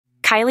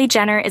Kylie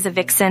Jenner is a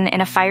vixen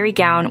in a fiery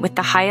gown with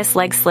the highest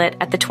leg slit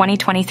at the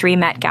 2023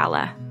 Met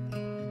Gala.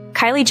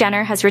 Kylie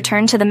Jenner has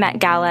returned to the Met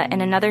Gala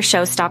in another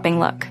show-stopping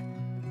look.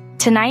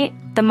 Tonight,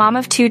 the mom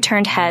of two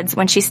turned heads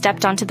when she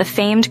stepped onto the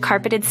famed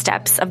carpeted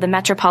steps of the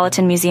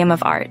Metropolitan Museum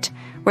of Art,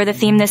 where the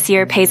theme this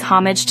year pays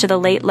homage to the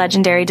late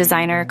legendary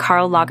designer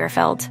Karl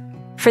Lagerfeld.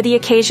 For the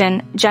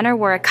occasion, Jenner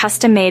wore a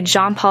custom-made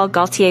Jean Paul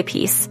Gaultier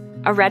piece,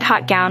 a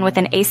red-hot gown with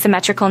an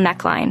asymmetrical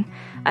neckline,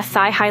 a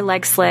thigh-high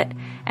leg slit,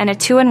 and a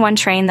two-in-one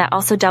train that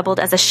also doubled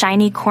as a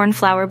shiny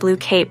cornflower blue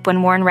cape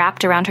when worn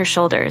wrapped around her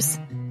shoulders.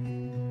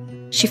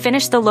 She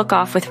finished the look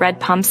off with red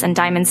pumps and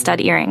diamond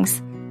stud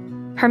earrings.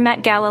 Her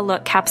Met Gala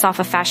look caps off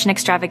a fashion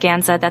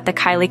extravaganza that the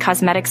Kylie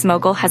cosmetics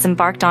mogul has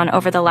embarked on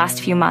over the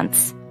last few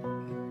months.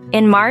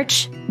 In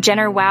March,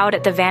 Jenner wowed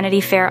at the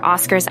Vanity Fair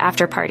Oscars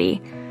after-party,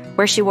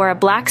 where she wore a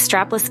black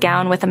strapless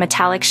gown with a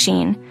metallic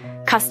sheen,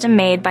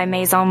 custom-made by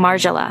Maison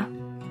Margiela.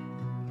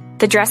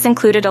 The dress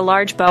included a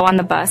large bow on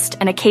the bust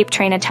and a cape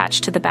train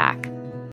attached to the back.